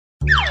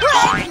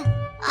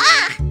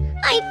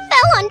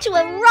into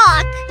a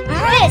rock.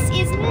 This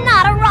is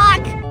not a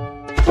rock.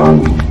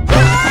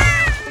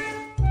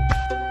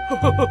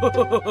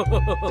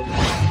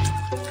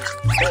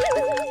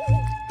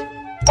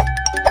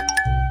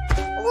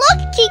 Look,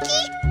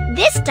 Kiki!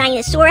 This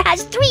dinosaur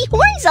has 3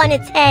 horns on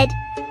its head.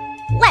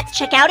 Let's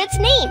check out its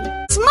name.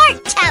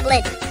 Smart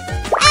Tablet!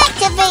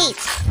 Activate!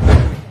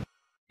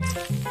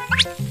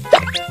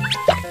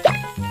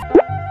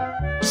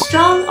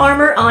 Strong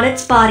armor on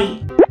its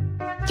body.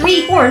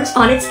 3 horns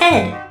on its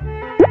head.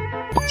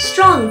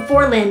 Strong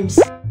forelimbs.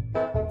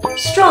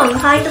 Strong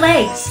hind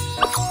legs.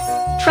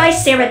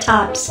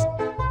 Triceratops.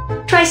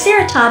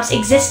 Triceratops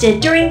existed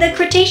during the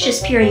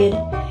Cretaceous period.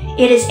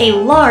 It is a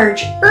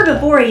large,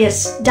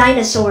 herbivorous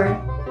dinosaur.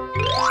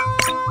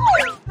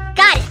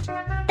 Got it!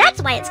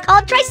 That's why it's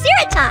called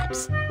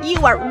Triceratops! You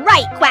are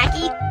right,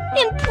 Quacky!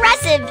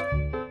 Impressive!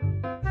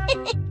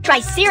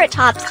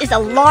 Triceratops is a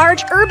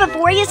large,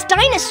 herbivorous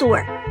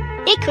dinosaur.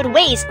 It could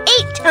weigh 8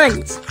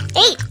 tons.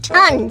 8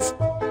 tons!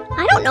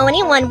 I don't know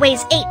anyone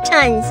weighs 8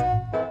 tons.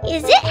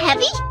 Is it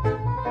heavy?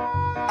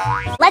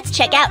 Let's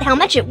check out how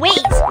much it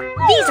weighs.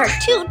 These are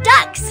 2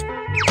 ducks.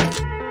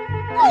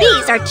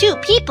 These are 2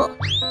 people.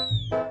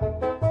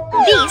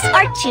 These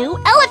are 2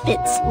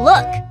 elephants.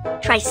 Look,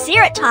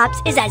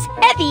 Triceratops is as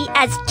heavy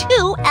as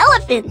 2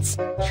 elephants.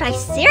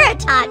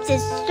 Triceratops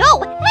is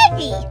so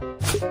heavy.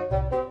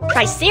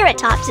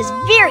 Triceratops is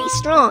very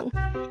strong.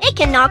 It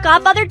can knock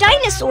off other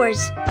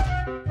dinosaurs.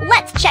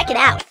 Let's check it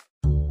out.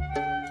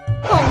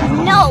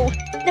 Oh no!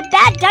 The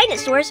bad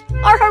dinosaurs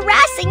are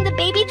harassing the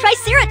baby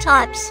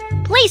Triceratops.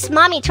 Place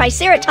mommy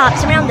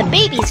Triceratops around the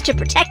babies to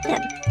protect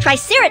them.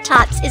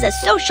 Triceratops is a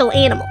social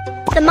animal.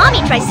 The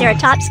mommy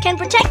Triceratops can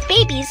protect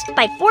babies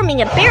by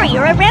forming a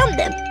barrier around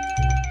them.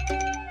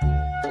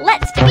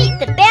 Let's beat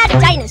the bad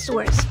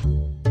dinosaurs.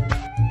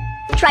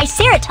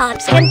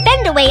 Triceratops can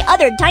fend away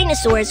other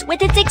dinosaurs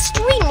with its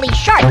extremely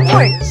sharp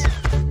horns.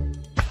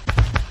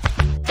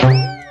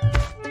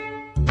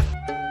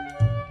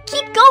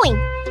 Keep going.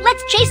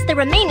 Let's chase the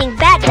remaining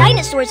bad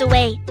dinosaurs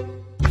away.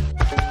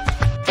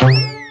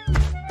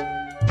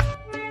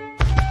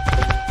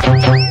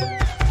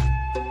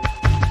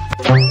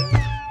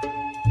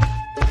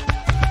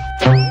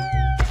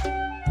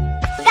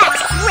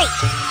 That's great!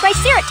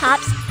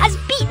 Triceratops has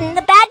beaten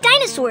the bad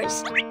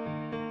dinosaurs.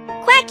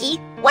 Quacky,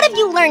 what have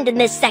you learned in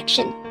this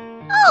section?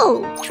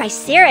 Oh,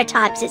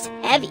 Triceratops is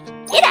heavy.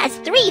 It has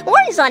 3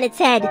 horns on its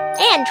head,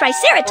 and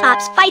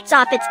Triceratops fights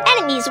off its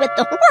enemies with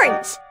the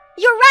horns.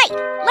 You're right.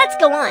 Let's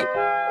go on.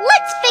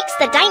 Let's fix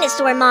the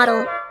dinosaur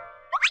model.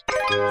 Quack,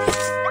 quack,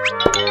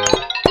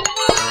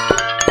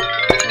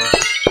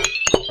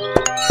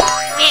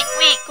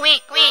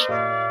 quack, quack.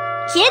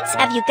 Kids,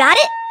 have you got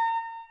it?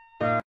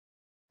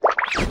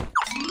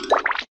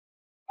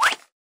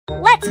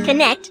 Let's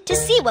connect to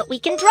see what we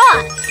can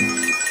draw.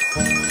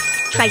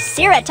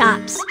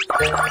 Triceratops.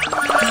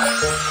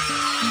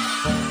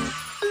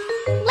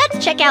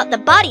 Let's check out the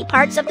body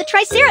parts of the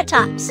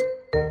Triceratops.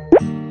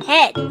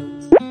 Head.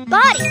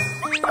 Body.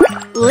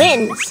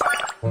 Limbs.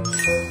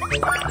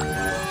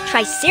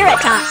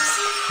 Triceratops.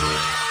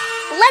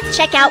 Let's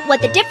check out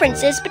what the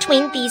differences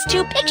between these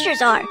 2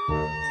 pictures are.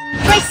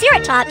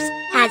 Triceratops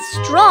has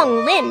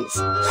strong limbs.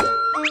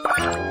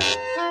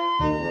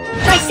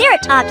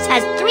 Triceratops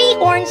has 3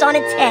 horns on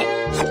its head.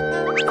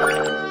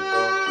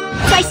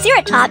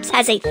 Triceratops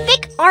has a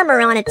thick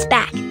armor on its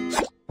back. You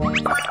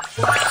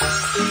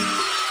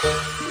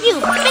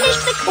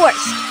finished the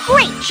course.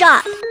 Great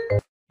job.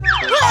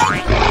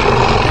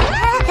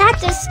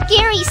 That's a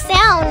scary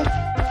sound.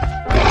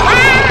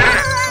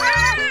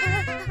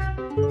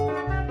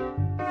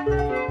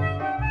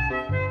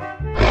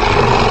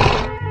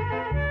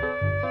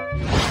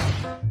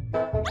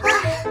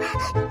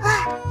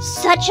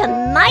 Such a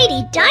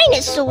mighty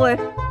dinosaur.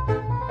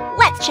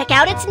 Let's check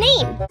out its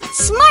name.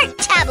 Smart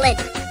Tablet.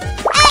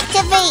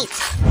 Activate!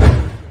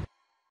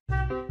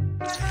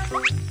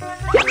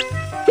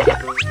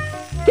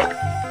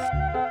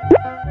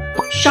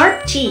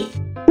 Sharp teeth.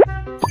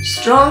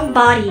 Strong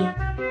body.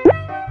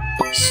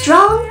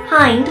 Strong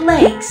hind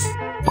legs.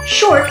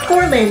 Short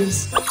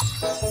forelimbs.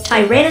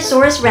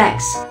 Tyrannosaurus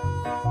rex.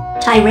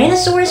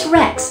 Tyrannosaurus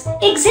rex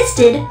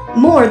existed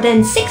more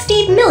than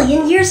 60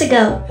 million years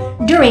ago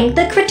during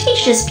the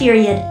Cretaceous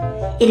period.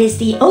 It is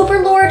the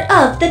overlord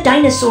of the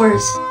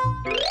dinosaurs.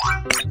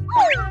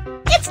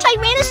 It's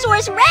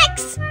Tyrannosaurus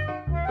rex!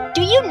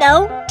 Do you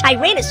know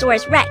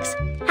Tyrannosaurus rex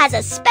has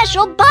a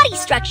special body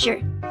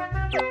structure?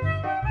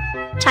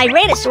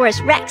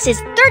 Tyrannosaurus rex is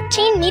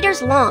 13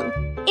 meters long.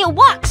 It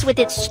walks with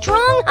its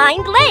strong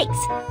hind legs.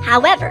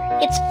 However,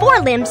 its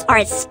forelimbs are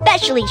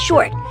especially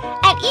short,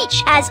 and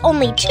each has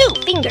only 2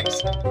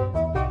 fingers.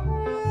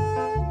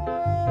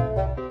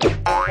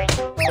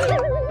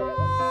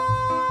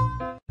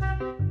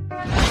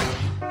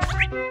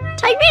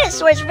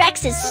 Tyrannosaurus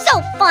rex is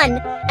so fun,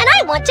 and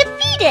I want to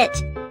feed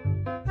it!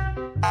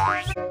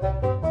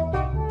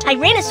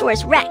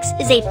 Tyrannosaurus rex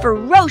is a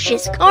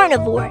ferocious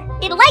carnivore.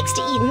 It likes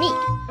to eat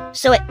meat,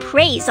 so it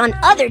preys on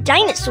other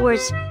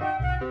dinosaurs.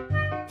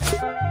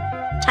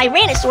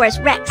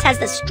 Tyrannosaurus Rex has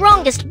the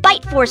strongest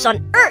bite force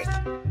on Earth,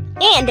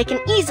 and it can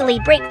easily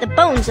break the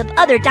bones of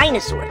other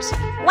dinosaurs.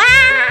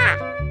 Wah!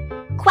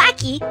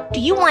 Quacky, do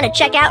you want to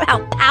check out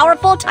how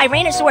powerful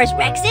Tyrannosaurus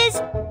Rex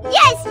is?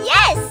 Yes,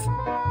 yes!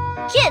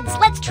 Kids,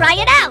 let's try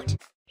it out!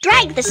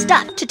 Drag the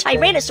stuff to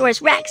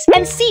Tyrannosaurus Rex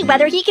and see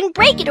whether he can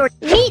break it or...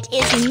 Meat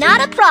is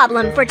not a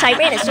problem for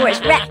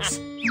Tyrannosaurus Rex.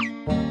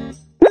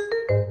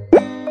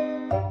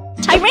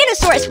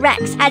 Tyrannosaurus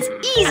Rex has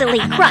easily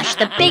crushed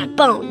the big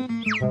bone.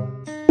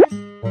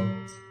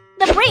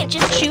 The branch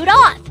is chewed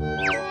off.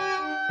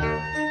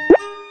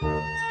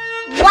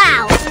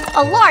 Wow!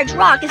 A large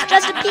rock is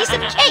just a piece of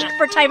cake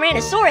for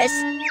Tyrannosaurus.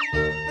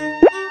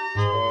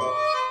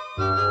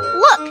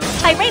 Look!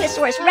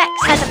 Tyrannosaurus Rex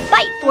has a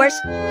bite force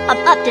of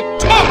up to 10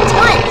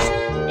 tons.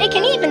 It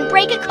can even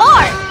break a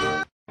car.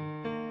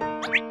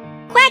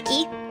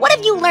 Quacky, what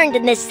have you learned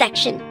in this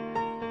section?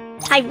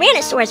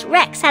 Tyrannosaurus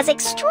Rex has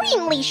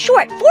extremely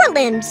short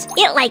forelimbs.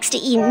 It likes to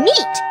eat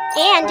meat,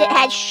 and it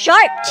has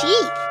sharp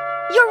teeth.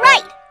 You're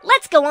right.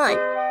 Let's go on.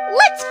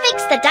 Let's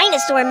fix the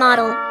dinosaur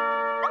model.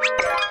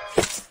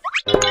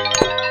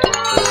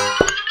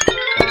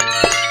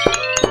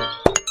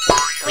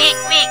 Quack,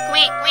 quack,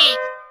 quack, quack.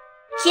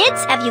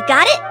 Kids, have you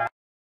got it?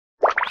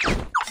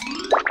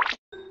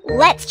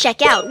 Let's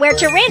check out where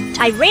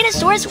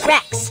Tyrannosaurus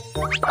Rex.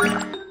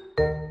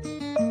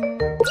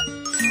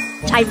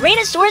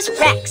 Tyrannosaurus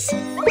Rex.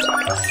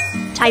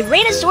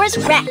 Tyrannosaurus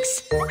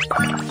Rex.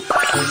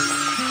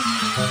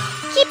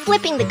 Keep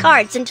flipping the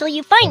cards until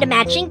you find a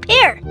matching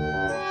pair.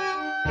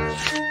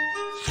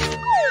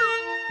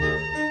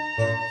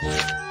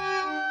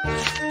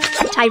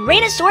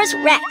 Tyrannosaurus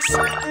Rex.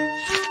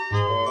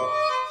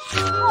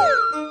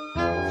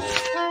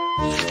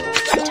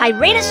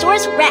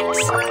 Tyrannosaurus Rex.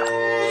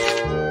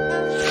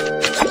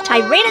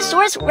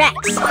 Tyrannosaurus Rex.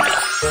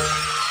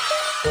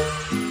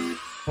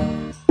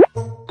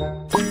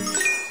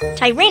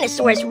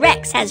 Tyrannosaurus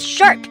Rex has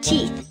sharp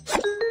teeth.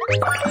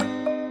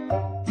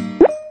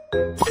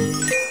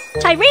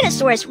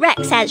 Tyrannosaurus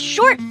Rex has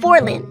short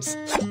forelimbs.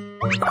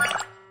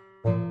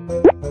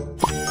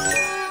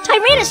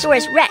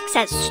 Tyrannosaurus Rex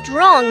has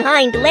strong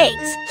hind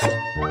legs.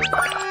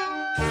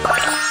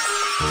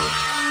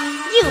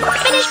 You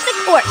finished the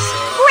course.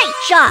 Great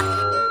job.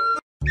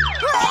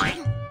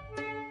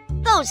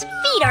 Those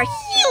feet are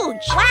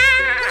huge.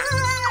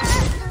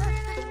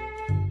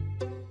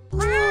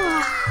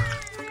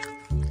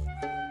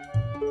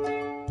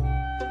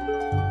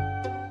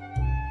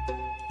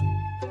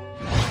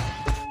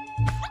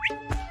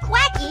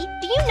 Quacky,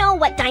 do you know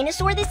what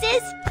dinosaur this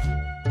is?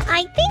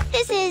 I think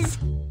this is,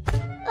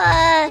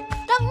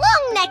 the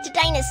long-necked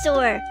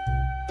dinosaur.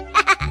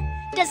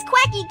 Does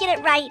Quacky get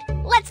it right?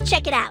 Let's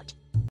check it out.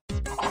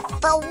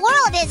 The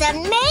world is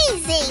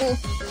amazing!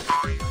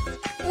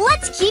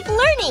 Let's keep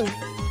learning.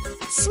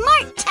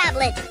 Smart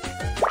tablet,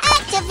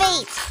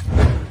 activate!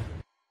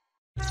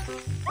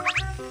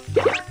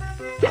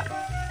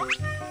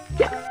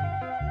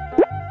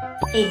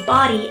 A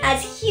body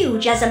as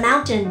huge as a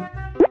mountain.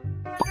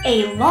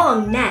 A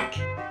long neck.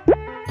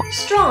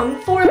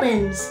 Strong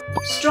forelimbs.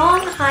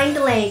 Strong hind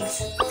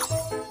legs.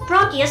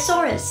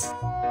 Brachiosaurus.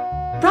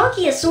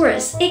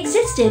 Brachiosaurus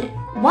existed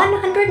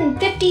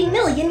 150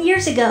 million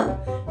years ago,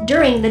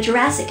 during the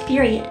Jurassic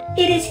period.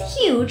 It is a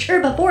huge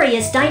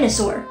herbivorous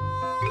dinosaur.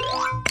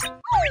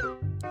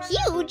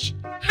 Huge?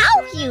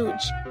 How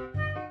huge?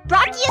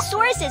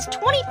 Brachiosaurus is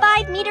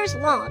 25 meters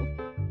long,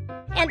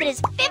 and it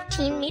is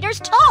 15 meters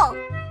tall.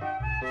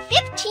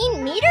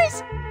 15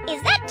 meters?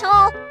 Is that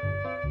tall?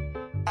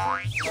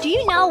 Do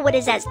you know what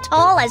is as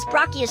tall as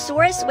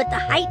Brachiosaurus with the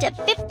height of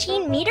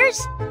 15 meters?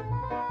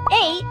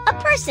 A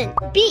person.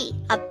 B,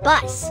 a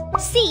bus.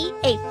 C,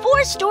 a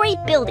 4-story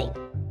building.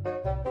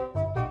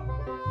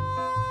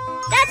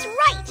 That's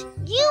right!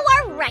 You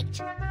are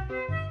right!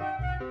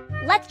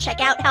 Let's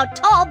check out how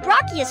tall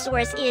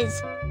Brachiosaurus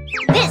is.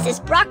 This is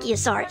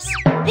Brachiosaurus.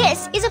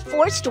 This is a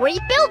 4-story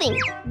building.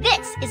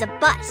 This is a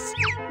bus.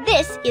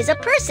 This is a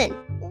person.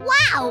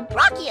 Wow,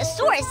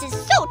 Brachiosaurus is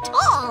so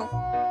tall!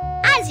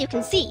 As you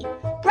can see,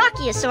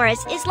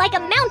 Brachiosaurus is like a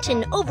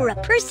mountain over a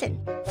person.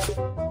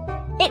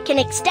 It can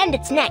extend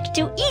its neck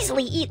to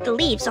easily eat the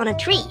leaves on a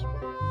tree.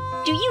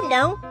 Do you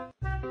know?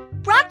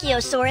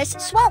 Brachiosaurus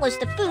swallows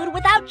the food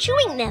without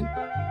chewing them.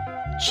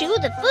 Chew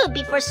the food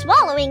before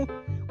swallowing.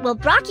 Will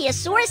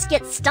Brachiosaurus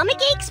get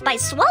stomach aches by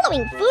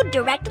swallowing food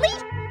directly?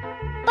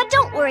 But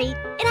don't worry,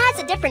 it has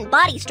a different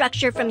body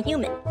structure from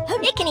human.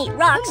 It can eat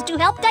rocks to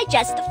help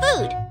digest the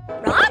food.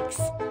 Rocks?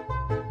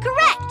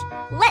 Correct!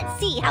 Let's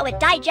see how it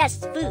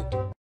digests food.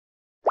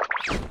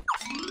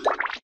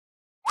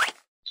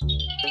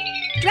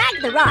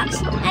 Drag the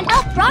rocks and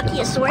help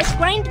Brachiosaurus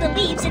grind the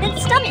leaves in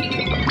its stomach.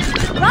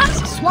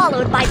 Rocks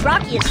swallowed by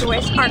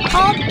Brachiosaurus are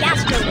called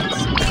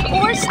gastroliths,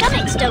 or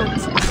stomach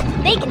stones.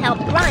 They can help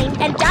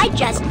grind and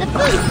digest the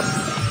food.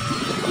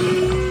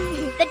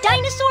 The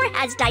dinosaur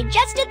has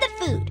digested the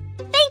food.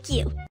 Thank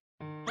you.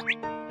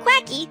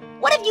 Quacky,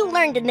 what have you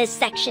learned in this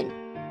section?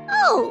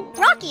 Oh,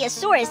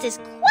 Brachiosaurus is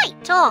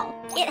quite tall.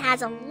 It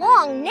has a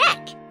long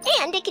neck.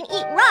 And it can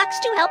eat rocks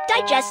to help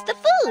digest the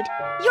food.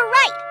 You're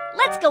right.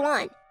 Let's go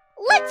on.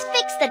 Let's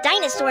fix the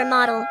dinosaur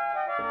model.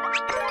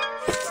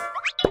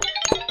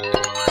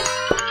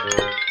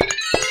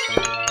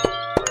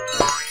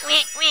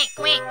 Quack, quack,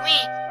 quack,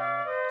 quack.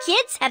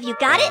 Kids, have you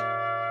got it?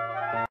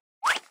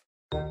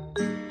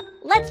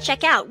 Let's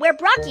check out where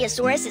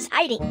Brachiosaurus is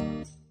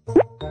hiding.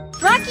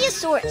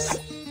 Brachiosaurus.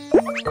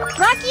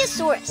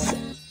 Brachiosaurus.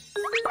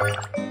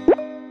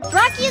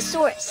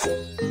 Brachiosaurus.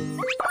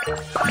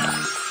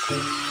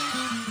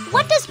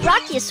 What does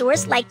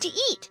Brachiosaurus like to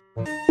eat?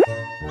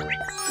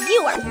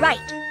 You are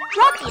right.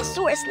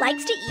 Brachiosaurus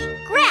likes to eat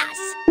grass.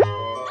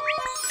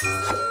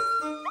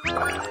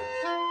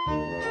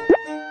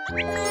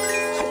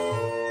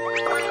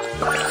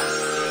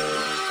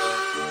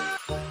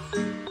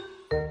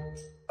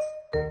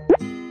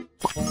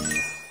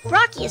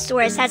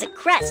 Brachiosaurus has a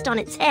crest on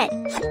its head.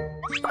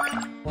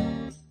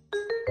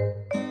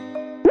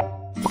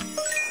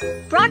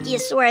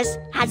 Brachiosaurus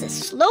has a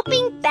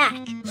sloping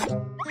back.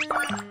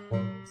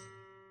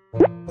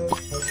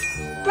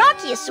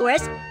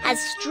 Brachiosaurus has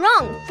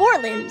strong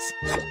forelimbs.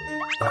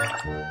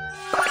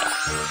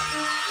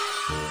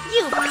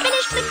 You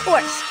finished the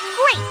course.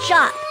 Great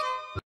job.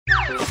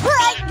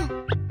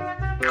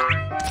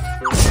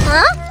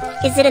 Huh?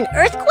 Is it an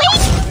earthquake?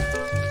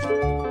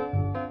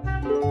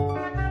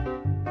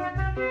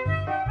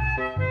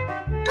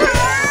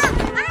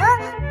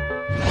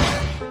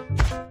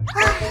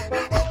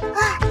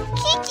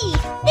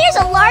 There's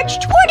a large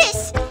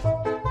tortoise!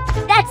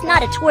 That's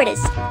not a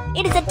tortoise.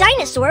 It is a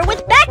dinosaur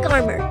with back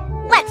armor.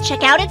 Let's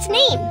check out its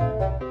name.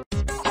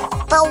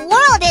 The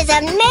world is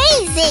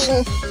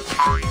amazing!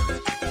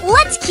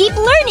 Let's keep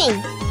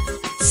learning.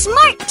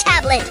 Smart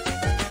tablet,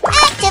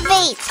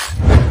 activate!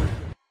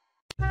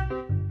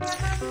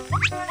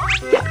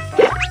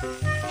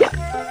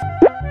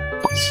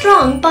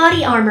 Strong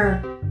body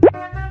armor.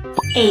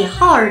 A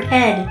hard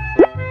head.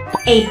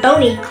 A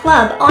bony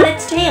club on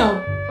its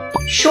tail.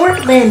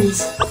 Short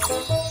limbs.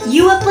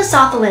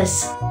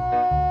 Euoplosophilus.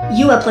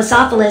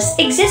 Euoplosophilus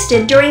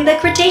existed during the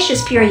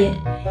Cretaceous period.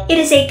 It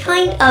is a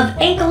kind of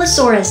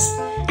ankylosaurus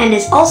and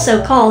is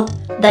also called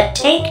the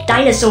tank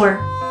dinosaur.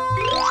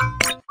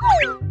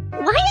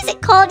 Why is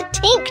it called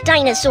tank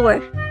dinosaur?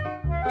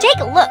 Take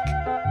a look.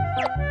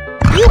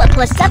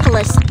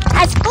 Euoplocephalus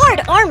has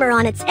hard armor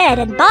on its head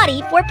and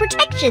body for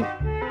protection.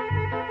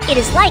 It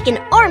is like an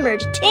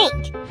armored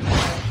tank.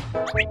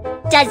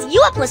 Does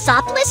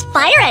Euoplosophilus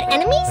fire at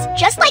enemies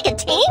just like a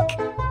tank?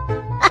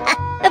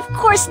 Of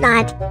course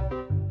not.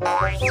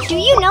 Do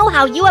you know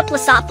how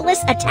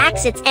Euoplosophilus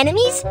attacks its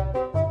enemies?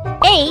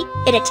 A.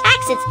 It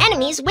attacks its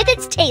enemies with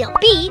its tail.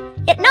 B.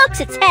 It knocks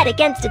its head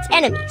against its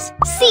enemies.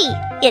 C.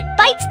 It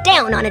bites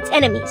down on its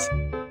enemies.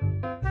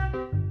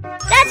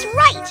 That's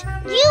right!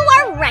 You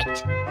are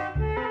right!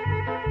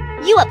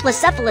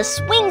 Euoplocephalus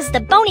swings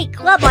the bony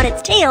club on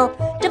its tail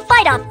to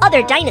fight off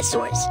other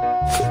dinosaurs.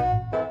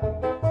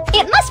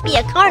 It must be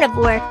a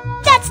carnivore.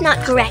 That's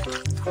not correct.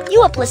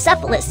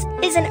 Euoplocephalus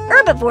is an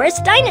herbivorous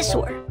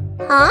dinosaur.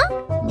 Huh?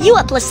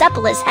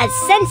 Euoplocephalus has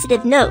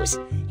sensitive nose.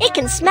 It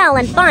can smell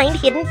and find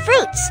hidden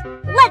fruits.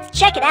 Let's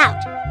check it out.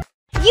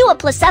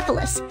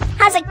 Euoplocephalus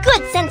has a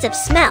good sense of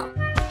smell.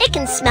 It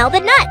can smell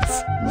the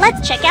nuts.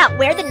 Let's check out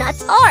where the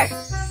nuts are.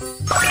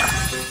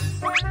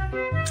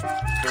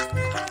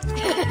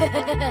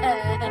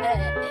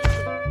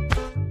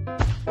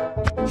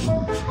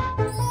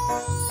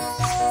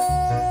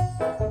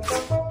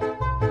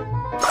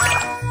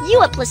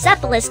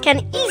 Euoplocephalus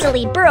can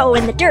easily burrow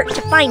in the dirt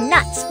to find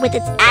nuts with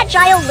its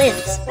agile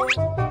limbs.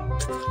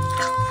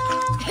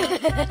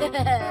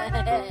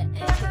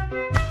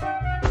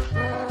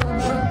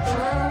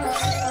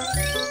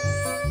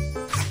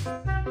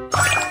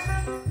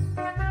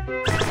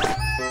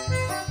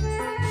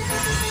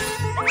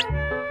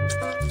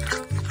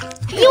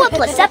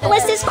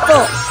 Euoplocephalus is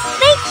full.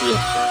 Thank you.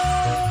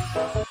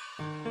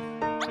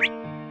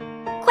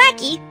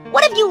 Quacky,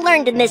 what have you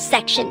learned in this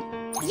section?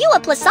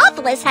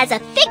 Euoplocephalus has a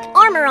thick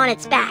armor on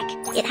its back.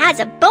 It has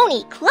a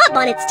bony club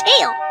on its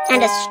tail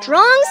and a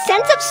strong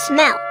sense of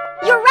smell.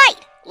 You're right.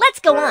 Let's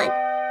go on.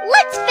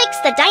 Let's fix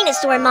the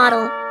dinosaur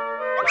model.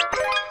 Quack,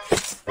 quack,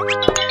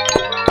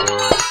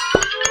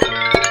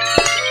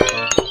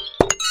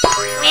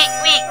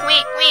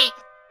 quack, quack.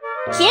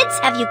 Kids,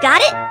 have you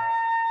got it?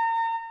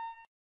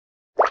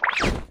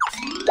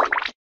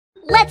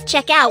 Let's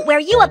check out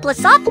where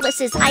Euoplocephalus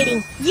is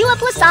hiding.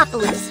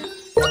 Euoplocephalus.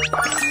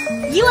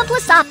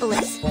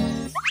 Euoplocephalus.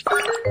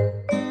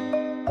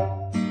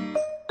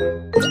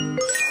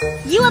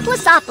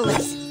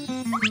 Euoplocephalus.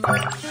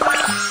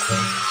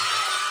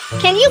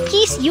 Can you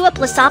piece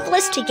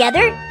Euoplocephalus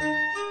together?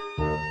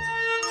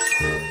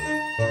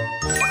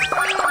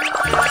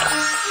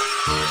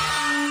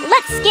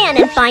 Let's scan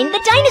and find the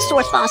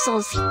dinosaur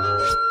fossils.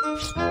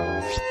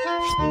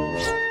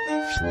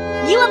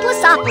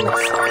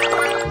 Euoplocephalus.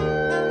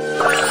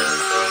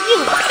 You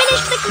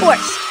finished the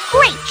course.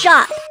 Great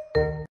job!